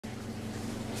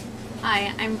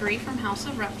Hi, I'm Bree from House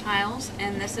of Reptiles,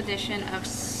 and this edition of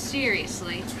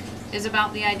Seriously is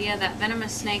about the idea that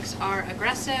venomous snakes are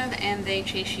aggressive and they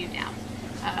chase you down.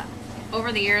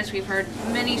 Over the years, we've heard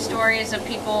many stories of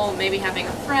people maybe having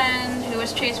a friend who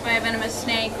was chased by a venomous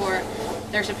snake, or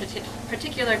there's a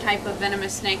particular type of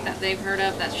venomous snake that they've heard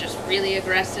of that's just really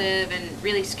aggressive and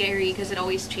really scary because it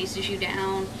always chases you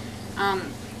down.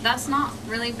 That's not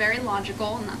really very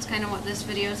logical, and that's kind of what this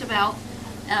video is about.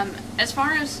 As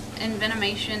far as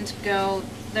envenomations go,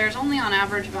 there's only on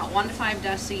average about 1 to 5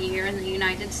 deaths a year in the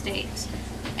United States.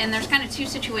 And there's kind of two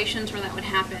situations where that would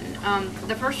happen.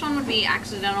 The first one would be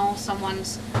accidental.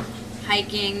 Someone's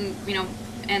hiking,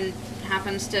 and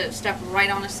happens to step right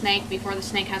on a snake before the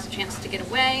snake has a chance to get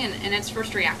away, and its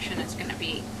first reaction is going to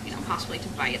be, possibly to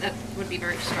bite. That would be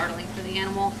very startling for the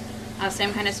animal.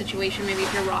 Same kind of situation, maybe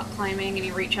if you're rock climbing and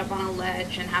you reach up on a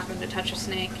ledge and happen to touch a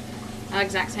snake.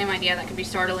 Exact same idea. That could be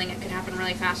startling. It could happen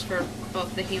really fast for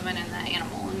both the human and the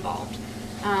animal involved.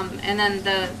 And then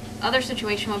the other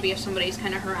situation would be if somebody's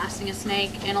kind of harassing a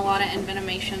snake. In a lot of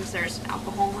envenomations, there's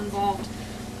alcohol involved.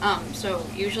 So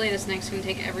usually the snake's going to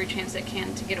take every chance it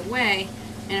can to get away.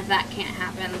 And if that can't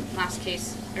happen,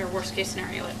 worst case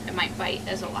scenario, it might bite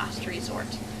as a last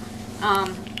resort.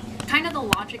 Kind of the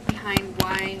logic behind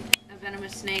why a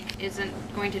venomous snake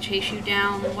isn't going to chase you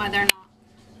down, why they're not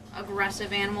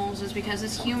aggressive animals, is because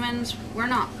as humans, we're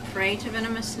not prey to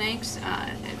venomous snakes.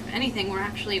 If anything,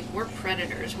 we're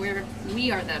predators.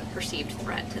 We are the perceived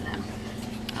threat to them.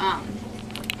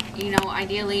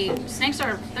 Ideally, snakes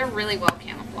they're really well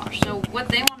camouflaged. So what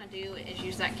they want to do is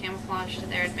use that camouflage to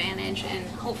their advantage and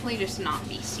hopefully just not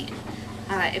be seen.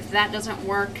 If that doesn't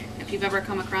work, if you've ever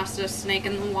come across a snake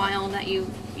in the wild that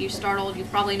you startled,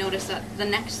 you've probably noticed that the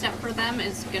next step for them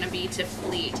is going to be to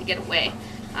flee, to get away.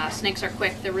 Snakes are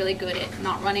quick. They're really good at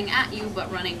not running at you,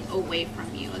 but running away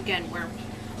from you. Again,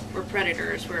 we're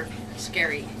predators. We're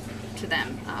scary to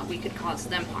them. We could cause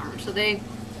them harm. So they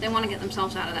want to get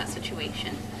themselves out of that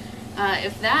situation.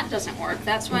 If that doesn't work,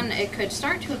 that's when it could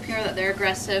start to appear that they're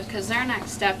aggressive, because their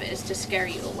next step is to scare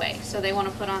you away. So they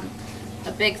want to put on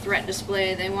a big threat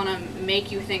display. They want to make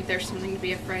you think there's something to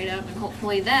be afraid of, and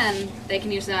hopefully then they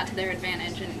can use that to their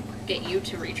advantage and get you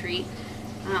to retreat.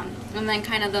 And then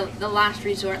kind of the last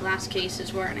resort, last case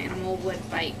is where an animal would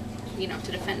bite,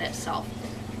 to defend itself.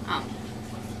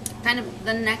 Kind of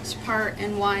the next part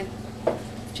and why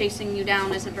chasing you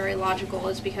down isn't very logical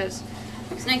is because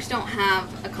snakes don't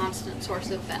have a constant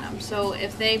source of venom. So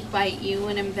if they bite you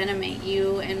and envenomate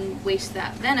you and waste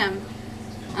that venom,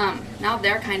 now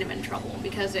they're kind of in trouble,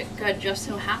 because it could just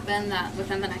so happen that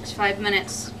within the next 5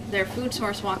 minutes their food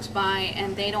source walks by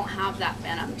and they don't have that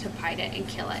venom to bite it and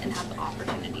kill it and have the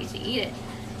opportunity to eat it.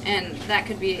 And that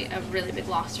could be a really big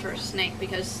loss for a snake,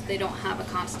 because they don't have a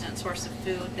constant source of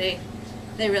food. They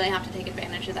really have to take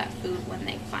advantage of that food when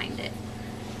they find it.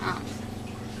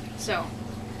 So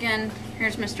again,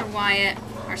 here's Mr. Wyatt,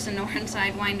 our Sonoran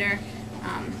Sidewinder.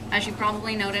 As you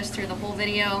probably noticed through the whole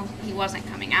video, he wasn't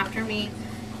coming after me.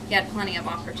 He had plenty of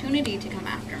opportunity to come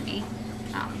after me,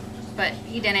 but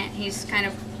he didn't. He's kind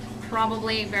of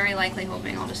probably very likely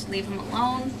hoping I'll just leave him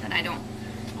alone, that I don't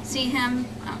see him.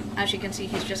 As you can see,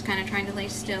 he's just kind of trying to lay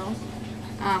still.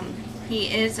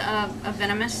 He is a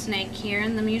venomous snake here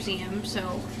in the museum,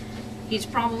 so he's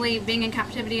probably, being in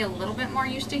captivity, a little bit more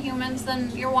used to humans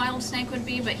than your wild snake would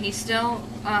be, but he's still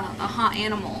a hot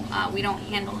animal. We don't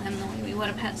handle him the way we would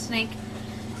a pet snake.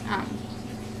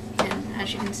 And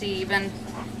as you can see, even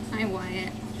hi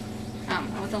Wyatt,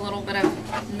 with a little bit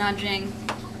of nudging,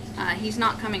 he's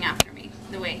not coming after me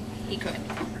the way he could.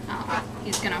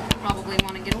 He's going to probably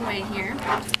want to get away here,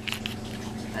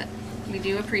 but we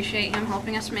do appreciate him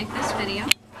helping us make this video.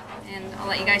 And I'll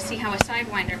let you guys see how a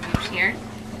Sidewinder moves here.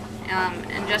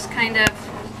 And just kind of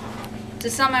to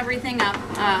sum everything up,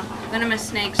 venomous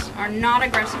snakes are not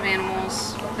aggressive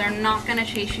animals. They're not going to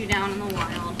chase you down in the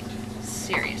wild.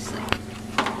 Seriously.